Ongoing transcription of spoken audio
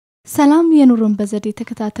ሰላም የኑሮን በዘዴ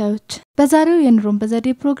ተከታታዮች በዛሬው የኑሮን በዘዴ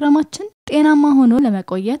ፕሮግራማችን ጤናማ ሆኖ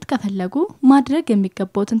ለመቆየት ከፈለጉ ማድረግ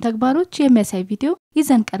የሚገባዎትን ተግባሮች የሚያሳይ ቪዲዮ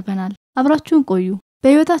ይዘን ቀርበናል። አብራችሁን ቆዩ።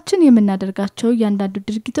 በህይወታችን የምናደርጋቸው እያንዳንዱ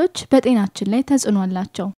ድርጊቶች በጤናችን ላይ ተጽህኖ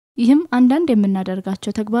አላቸው። ይህም አንዳንድ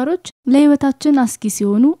የምናደርጋቸው ተግባሮች ለህይወታችን አስጊ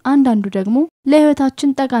ሲሆኑ አንዳንዱ ደግሞ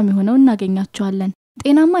ለህይወታችን ጠቃሚ ሆነው እናገኛቸዋለን።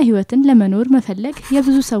 ጤናማ ህይወትን ለመኖር መፈለግ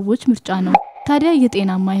የብዙ ሰዎች ምርጫ ነው። ታዲያ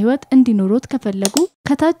የጤናማ ህይወት እንዲኖሩት ከፈለጉ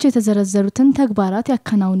ከታች የተዘረዘሩትን ተግባራት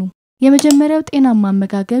ያከናውኑ። የመጀመሪያው ጤናማ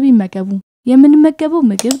አመጋገብ ይመገቡ። የምንመገበው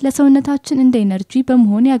ምግብ ለሰውነታችን እንደ ኢነርጂ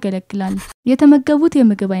በመሆን ያገለግላል። የተመገቡት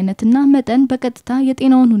የምግብ አይነትና መጠን በቀጥታ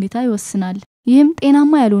የጤናውን ሁኔታ ይወስናል። ይህም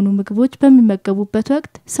ጤናማ ያልሆኑ ምግቦች በሚመገቡበት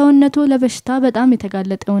ወቅት ሰውነቱ ለበሽታ በጣም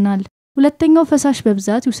የተጋለጠ ይሆናል። ሁለተኛው ፈሳሽ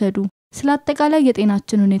በብዛት ይውሰዱ። ስለአጠቃላይ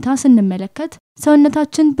የጤናችን ሁኔታ ስንመለከት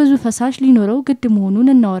ሰውነታችን ብዙ ፈሳሽ ሊኖረው ግድ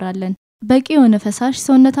መሆኑን እናወራለን። በቂ የሆነ ፈሳሽ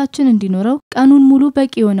ሰውነታችን እንዲኖረው ቀኑን ሙሉ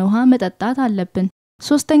በቂ የሆነ ውሃ መጠጣት አለብን።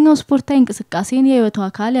 ሶስተኛው ስፖርታዊ እንቅስቃሴን የህይወቱ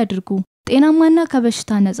አካል ያድርጉ። ጤናማና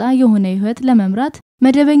ከበሽታ ነፃ የሆነ ህይወት ለመምራት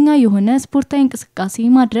መደበኛ የሆነ ስፖርታዊ እንቅስቃሴ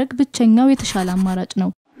ማድረግ ብቸኛው የተሻለ አማራጭ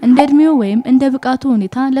ነው። እንደ እድሜው ወይም እንደ ብቃቱ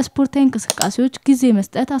ሁኔታ ለስፖርታዊ እንቅስቃሴዎች ጊዜ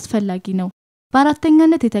መስጠት አስፈላጊ ነው።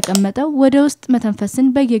 በአራተኛነት የተቀመጠው ወደ ውስጥ መተንፈስን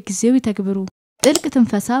በየጊዜው ይተግብሩ። ጥልቅ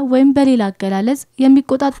ትንፈሳ ወይም በሌላ አገላለጽ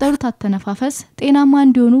የሚቆጣጠሩት አተነፋፈስ ጤናማ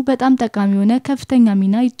እንዲሆኑ በጣም ጠቃሚ የሆነ ከፍተኛ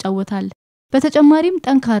ሚና ይጫወታል። በተጨማሪም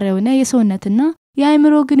ጠንካራ የሆነ የሰውነትና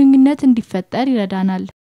የአእምሮ ግንኙነት እንዲፈጠር ይረዳናል።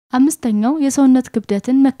 አምስተኛው የሰውነት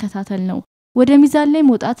ክብደትን መከታተል ነው። ወደ ሚዛን ላይ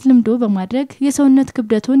መውጣት ልምዶ በማድረግ የሰውነት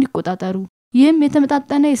ክብደቱን ይቆጣጠሩ። ይህም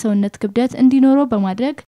የተመጣጠነ የሰውነት ክብደት እንዲኖረው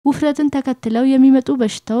በማድረግ ውፍረትን ተከትለው የሚመጡ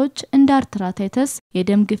በሽታዎች እንደ አርትራይተስ፣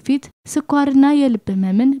 የደም ግፊት፣ ስኳርና የልብ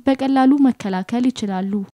ህመምን በቀላሉ መከላከል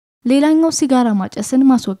ይችላሉ። ሌላኛው ሲጋራ ማጨስን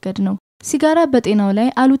ማስወገድ ነው። ሲጋራ በጤናው ላይ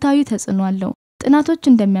አሉታዊ ተጽዕኖ አለው። ጥናቶች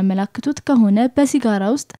እንደሚያመለክቱት ከሆነ በሲጋራ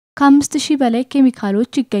ውስጥ ከ5000 በላይ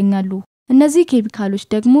ኬሚካሎች ይገኛሉ። እነዚህ ኬሚካሎች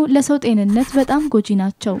ደግሞ ለሰው ጤንነት በጣም ጎጂ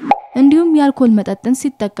ናቸው። እንዲሁም የአልኮል መጠጥን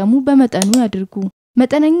ሲጠቀሙ በመጠኑ ያድርጉ።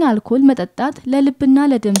 መጠነኛ አልኮል መጠጣት ለልብና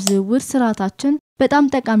ለደም ዝውውር ስርዓታችን በጣም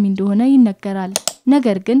ጠቃሚ እንደሆነ ይነገራል።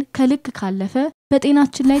 ነገር ግን ከልክ ካለፈ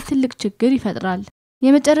በጤናችን ላይ ትልቅ ችግር ይፈጥራል።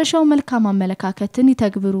 የመጨረሻው መልካም አመለካከትን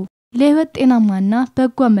ይተግብሩ። ለህይወት ጤናማና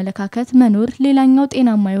በጎ አመለካከት መኖር ሌላኛው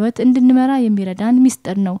ጤናማ ህይወት እንድንመራ የሚረዳን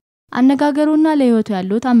ሚስጥር ነው። አነጋገሩና ለህይወቱ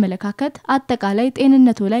ያለው አመለካከት አጠቃላይ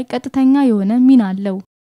ጤንነቱ ላይ ቀጥተኛ የሆነ ሚና አለው።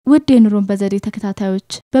 ውድ የኑሮን በዘዴ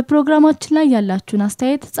ተከታታዮች በፕሮግራማችን ላይ ያላችሁን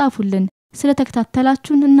አስተያየት ጻፉልን።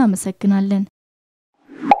 ስለተከታተላችሁን እናመሰግናለን።